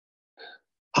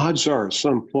Odds are at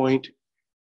some point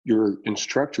your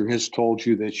instructor has told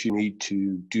you that you need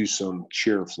to do some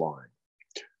chair flying.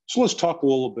 So let's talk a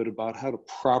little bit about how to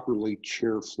properly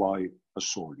chair fly a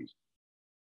sortie.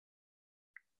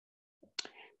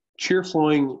 Chair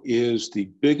flying is the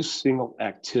biggest single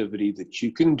activity that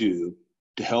you can do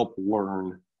to help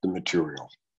learn the material,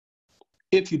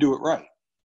 if you do it right.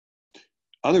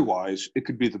 Otherwise, it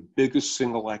could be the biggest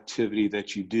single activity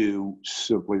that you do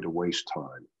simply to waste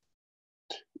time.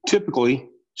 Typically,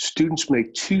 students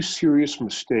make two serious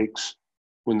mistakes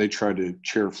when they try to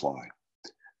chair fly.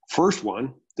 First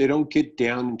one, they don't get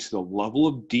down into the level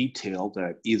of detail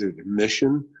that either the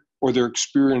mission or their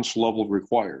experience level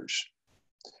requires.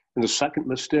 And the second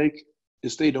mistake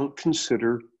is they don't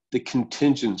consider the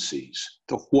contingencies,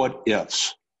 the what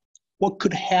ifs. What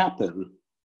could happen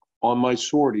on my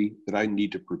sortie that I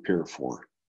need to prepare for?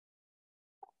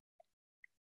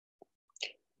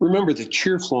 Remember that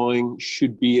chair flying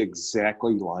should be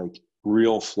exactly like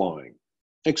real flying,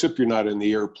 except you're not in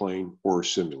the airplane or a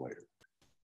simulator.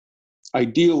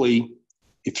 Ideally,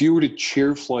 if you were to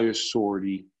chair fly a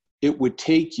sortie, it would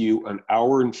take you an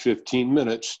hour and 15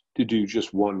 minutes to do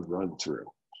just one run through.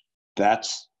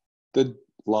 That's the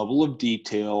level of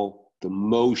detail, the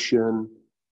motion,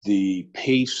 the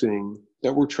pacing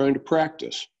that we're trying to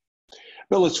practice.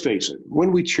 But let's face it,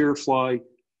 when we chair fly,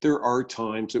 there are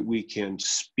times that we can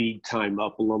speed time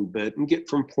up a little bit and get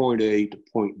from point A to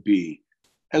point B,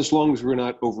 as long as we're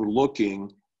not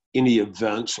overlooking any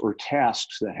events or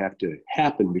tasks that have to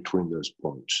happen between those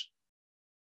points.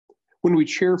 When we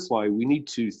chair fly, we need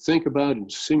to think about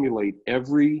and simulate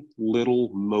every little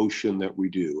motion that we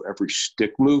do, every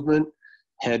stick movement,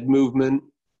 head movement,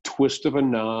 twist of a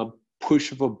knob,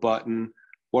 push of a button.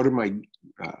 What are my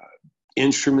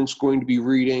instruments going to be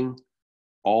reading?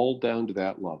 All down to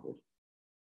that level.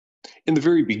 In the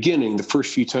very beginning, the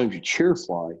first few times you chair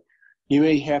fly, you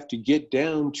may have to get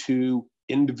down to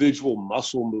individual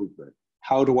muscle movement.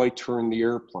 How do I turn the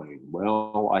airplane?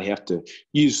 Well, I have to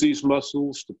use these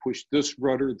muscles to push this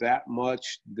rudder that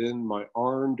much, then my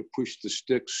arm to push the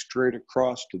stick straight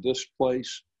across to this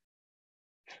place.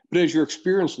 But as your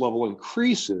experience level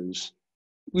increases,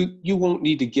 you won't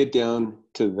need to get down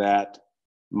to that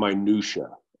minutia.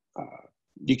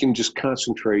 You can just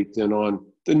concentrate then on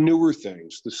the newer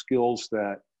things, the skills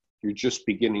that you're just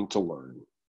beginning to learn.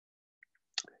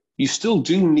 You still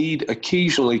do need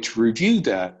occasionally to review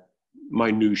that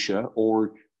minutia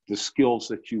or the skills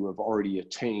that you have already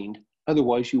attained.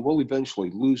 Otherwise, you will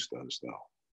eventually lose those,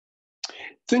 though.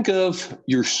 Think of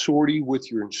your sortie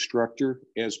with your instructor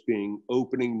as being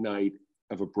opening night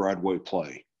of a Broadway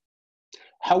play.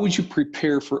 How would you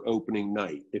prepare for opening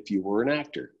night if you were an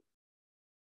actor?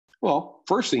 Well,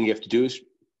 first thing you have to do is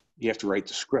you have to write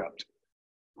the script.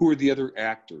 Who are the other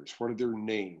actors? What are their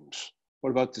names? What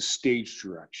about the stage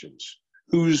directions?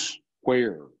 Who's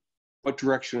where? What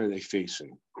direction are they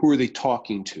facing? Who are they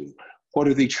talking to? What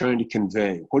are they trying to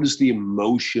convey? What is the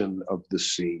emotion of the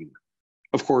scene?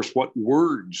 Of course, what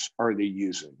words are they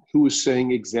using? Who is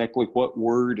saying exactly what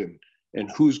word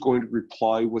and who's going to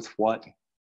reply with what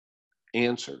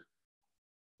answer?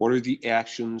 What are the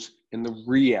actions and the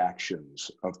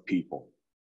reactions of people?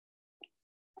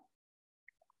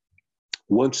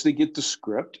 Once they get the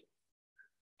script,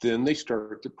 then they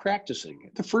start the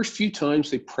practicing. The first few times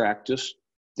they practice,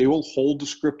 they will hold the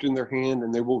script in their hand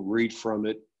and they will read from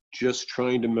it, just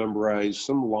trying to memorize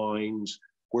some lines,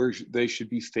 where they should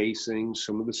be facing,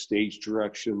 some of the stage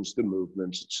directions, the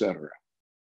movements, etc.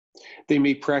 They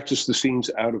may practice the scenes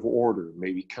out of order,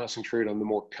 maybe concentrate on the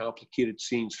more complicated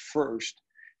scenes first,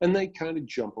 and they kind of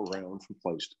jump around from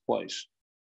place to place.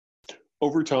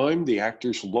 Over time, the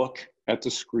actors look at the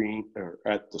screen or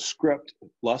at the script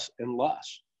less and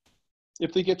less.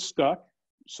 If they get stuck,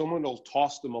 someone will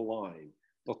toss them a line.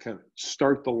 They'll kind of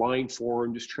start the line for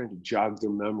them, just trying to jog their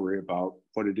memory about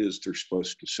what it is they're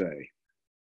supposed to say.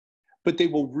 But they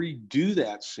will redo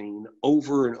that scene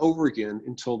over and over again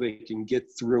until they can get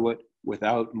through it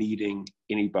without needing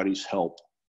anybody's help.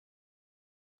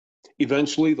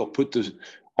 Eventually, they'll put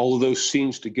all of those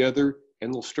scenes together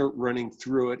and they'll start running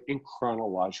through it in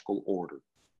chronological order.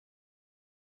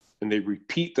 And they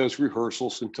repeat those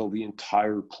rehearsals until the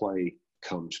entire play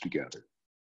comes together.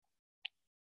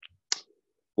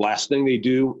 Last thing they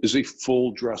do is a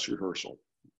full dress rehearsal,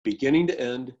 beginning to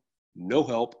end, no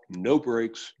help, no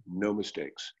breaks, no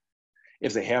mistakes.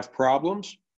 If they have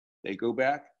problems, they go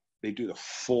back, they do the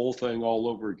full thing all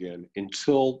over again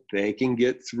until they can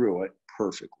get through it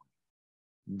perfectly.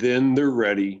 Then they're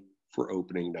ready for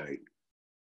opening night.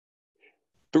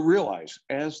 But realize,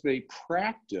 as they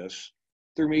practice,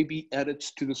 there may be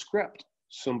edits to the script.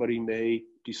 Somebody may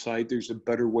decide there's a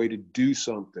better way to do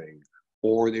something,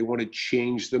 or they want to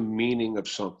change the meaning of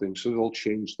something, so they'll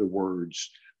change the words.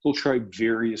 They'll try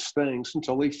various things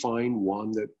until they find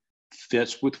one that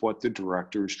fits with what the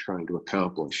director is trying to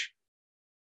accomplish.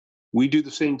 We do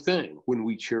the same thing when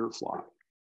we Chairfly.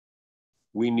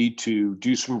 We need to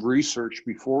do some research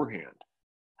beforehand.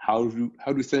 How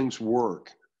do things work?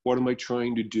 What am I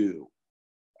trying to do?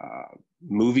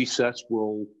 Movie sets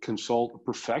will consult a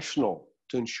professional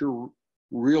to ensure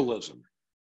realism.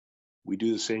 We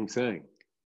do the same thing.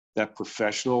 That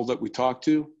professional that we talk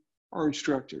to, our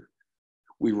instructor.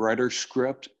 We write our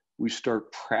script, we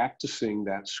start practicing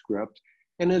that script,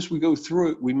 and as we go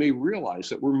through it, we may realize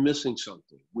that we're missing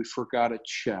something. We forgot a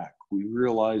check. We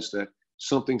realize that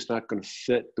something's not going to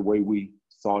fit the way we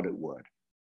thought it would.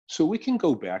 So we can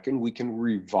go back and we can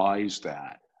revise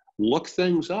that. Look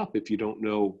things up if you don't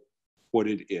know what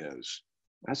it is.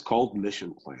 That's called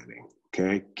mission planning,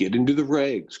 okay? Get into the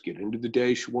regs, get into the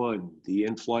 -1, the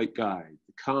in-flight guide,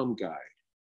 the comm guide.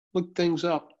 Look things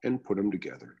up and put them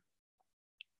together.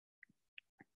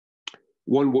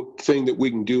 One thing that we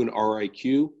can do in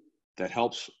RIQ that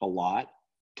helps a lot,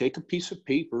 take a piece of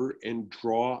paper and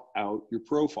draw out your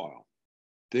profile.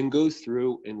 Then go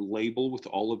through and label with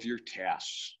all of your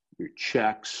tasks, your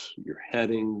checks, your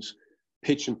headings,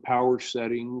 pitch and power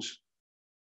settings,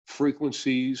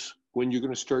 frequencies, when you're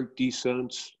going to start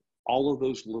descents, all of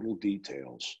those little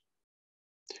details.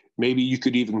 Maybe you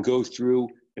could even go through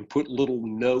and put little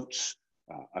notes,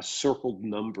 a circled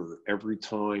number every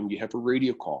time you have a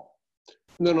radio call.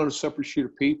 And then on a separate sheet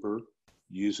of paper,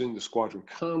 using the Squadron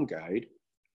Comm Guide,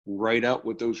 write out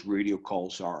what those radio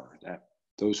calls are.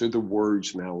 Those are the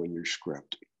words now in your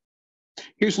script.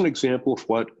 Here's an example of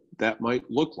what that might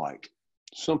look like.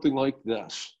 Something like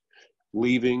this: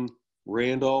 leaving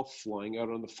Randolph, flying out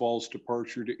on the Falls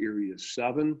departure to Area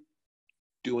 7,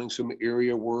 doing some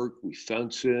area work. We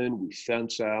fence in, we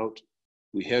fence out.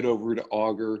 We head over to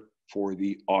Auger for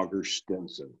the Auger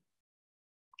Stinson.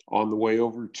 On the way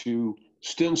over to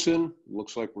Stinson,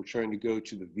 looks like we're trying to go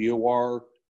to the VOR.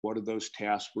 What are those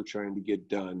tasks we're trying to get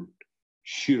done?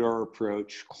 Shoot our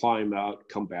approach, climb out,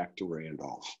 come back to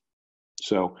Randolph.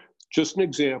 So just an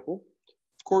example.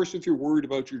 Of course, if you're worried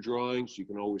about your drawings, you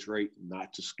can always write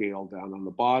not to scale down on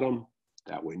the bottom.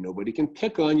 That way nobody can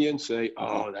pick on you and say,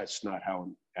 oh, that's not how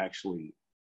it actually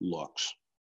looks.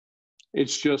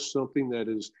 It's just something that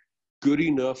is good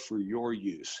enough for your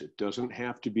use. It doesn't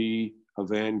have to be a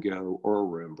Van Gogh or a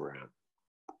Rembrandt.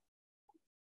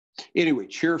 Anyway,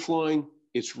 chair flying,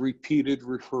 it's repeated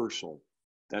rehearsal.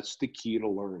 That's the key to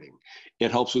learning.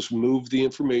 It helps us move the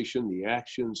information, the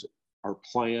actions are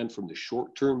planned from the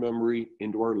short-term memory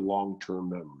into our long-term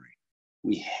memory.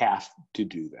 We have to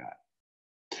do that.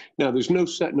 Now, there's no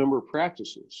set number of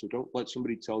practices, so don't let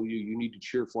somebody tell you you need to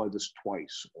chair fly this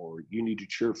twice or you need to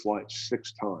chair fly it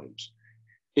 6 times.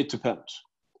 It depends.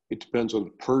 It depends on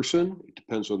the person, it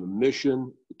depends on the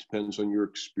mission, it depends on your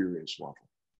experience level.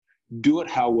 Do it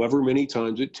however many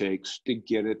times it takes to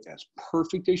get it as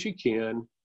perfect as you can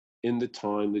in the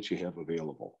time that you have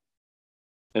available.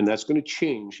 And that's going to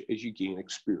change as you gain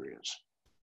experience.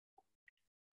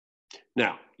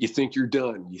 Now, you think you're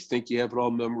done. You think you have it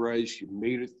all memorized. You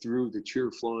made it through the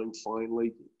chair flying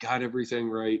finally, got everything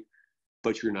right,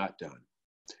 but you're not done.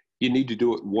 You need to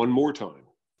do it one more time.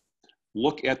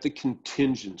 Look at the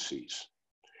contingencies,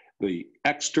 the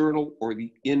external or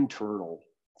the internal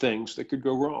things that could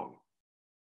go wrong.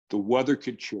 The weather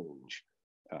could change.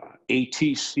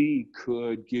 ATC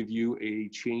could give you a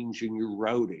change in your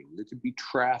routing. There could be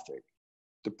traffic.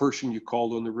 The person you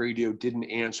called on the radio didn't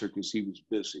answer because he was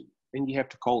busy, and you have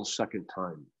to call a second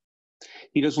time.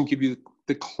 He doesn't give you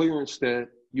the clearance that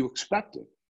you expected.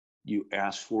 You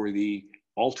asked for the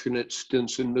alternate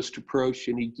Stinson missed approach,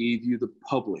 and he gave you the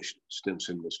published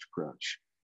Stinson missed approach.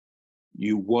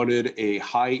 You wanted a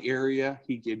high area,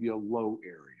 he gave you a low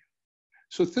area.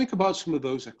 So think about some of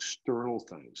those external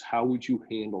things. How would you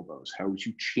handle those? How would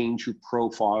you change your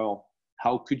profile?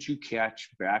 How could you catch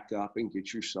back up and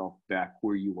get yourself back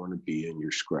where you want to be in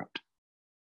your script?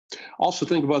 Also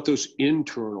think about those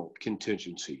internal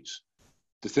contingencies,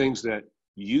 the things that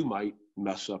you might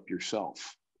mess up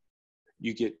yourself.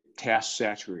 You get task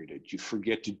saturated, you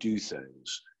forget to do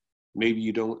things. Maybe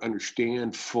you don't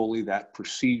understand fully that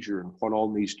procedure and what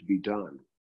all needs to be done.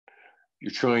 You're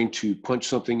trying to punch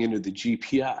something into the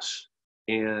GPS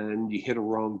and you hit a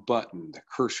wrong button. The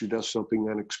cursor does something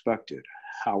unexpected.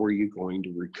 How are you going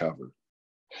to recover?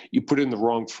 You put in the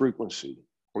wrong frequency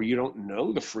or you don't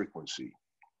know the frequency.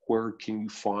 Where can you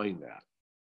find that?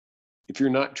 If you're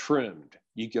not trimmed,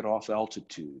 you get off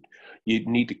altitude. You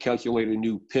need to calculate a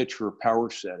new pitch or a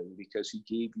power setting because he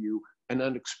gave you an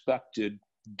unexpected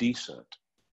descent.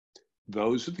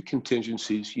 Those are the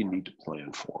contingencies you need to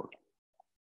plan for.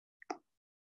 A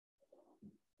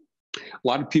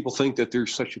lot of people think that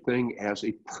there's such a thing as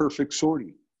a perfect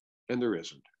sortie, and there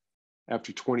isn't.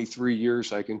 After 23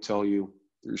 years, I can tell you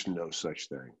there's no such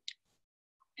thing.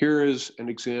 Here is an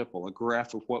example, a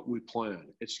graph of what we plan.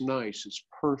 It's nice, it's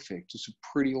perfect, it's a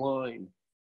pretty line.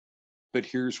 But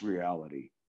here's reality.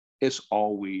 It's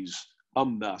always a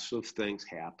mess of things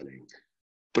happening.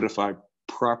 But if I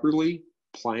properly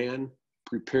plan,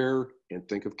 prepare, and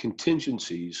think of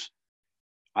contingencies,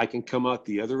 I can come out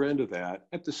the other end of that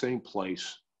at the same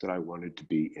place that I wanted to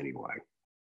be anyway.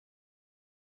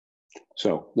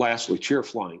 So lastly, chair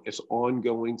flying. It's an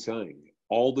ongoing thing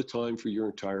all the time for your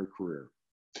entire career.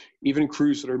 Even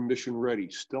crews that are mission ready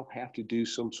still have to do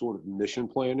some sort of mission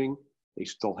planning. They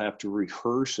still have to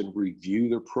rehearse and review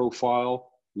their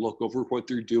profile, look over what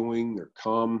they're doing, their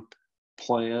comm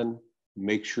plan,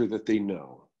 make sure that they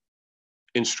know.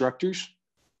 Instructors,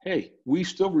 hey, we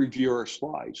still review our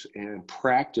slides and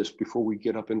practice before we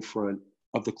get up in front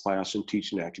of the class and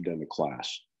teach an academic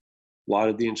class. A lot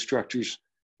of the instructors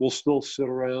will still sit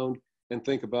around and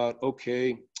think about,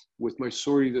 okay, with my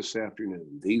sortie this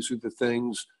afternoon, these are the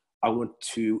things I want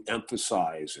to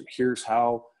emphasize, and here's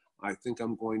how I think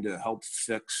I'm going to help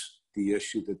fix the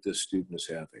issue that this student is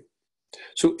having.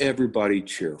 So everybody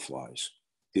chair flies.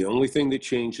 The only thing that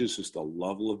changes is the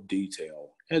level of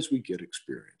detail as we get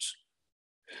experience.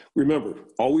 Remember,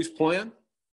 always plan,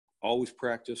 always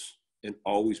practice, and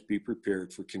always be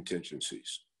prepared for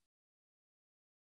contingencies.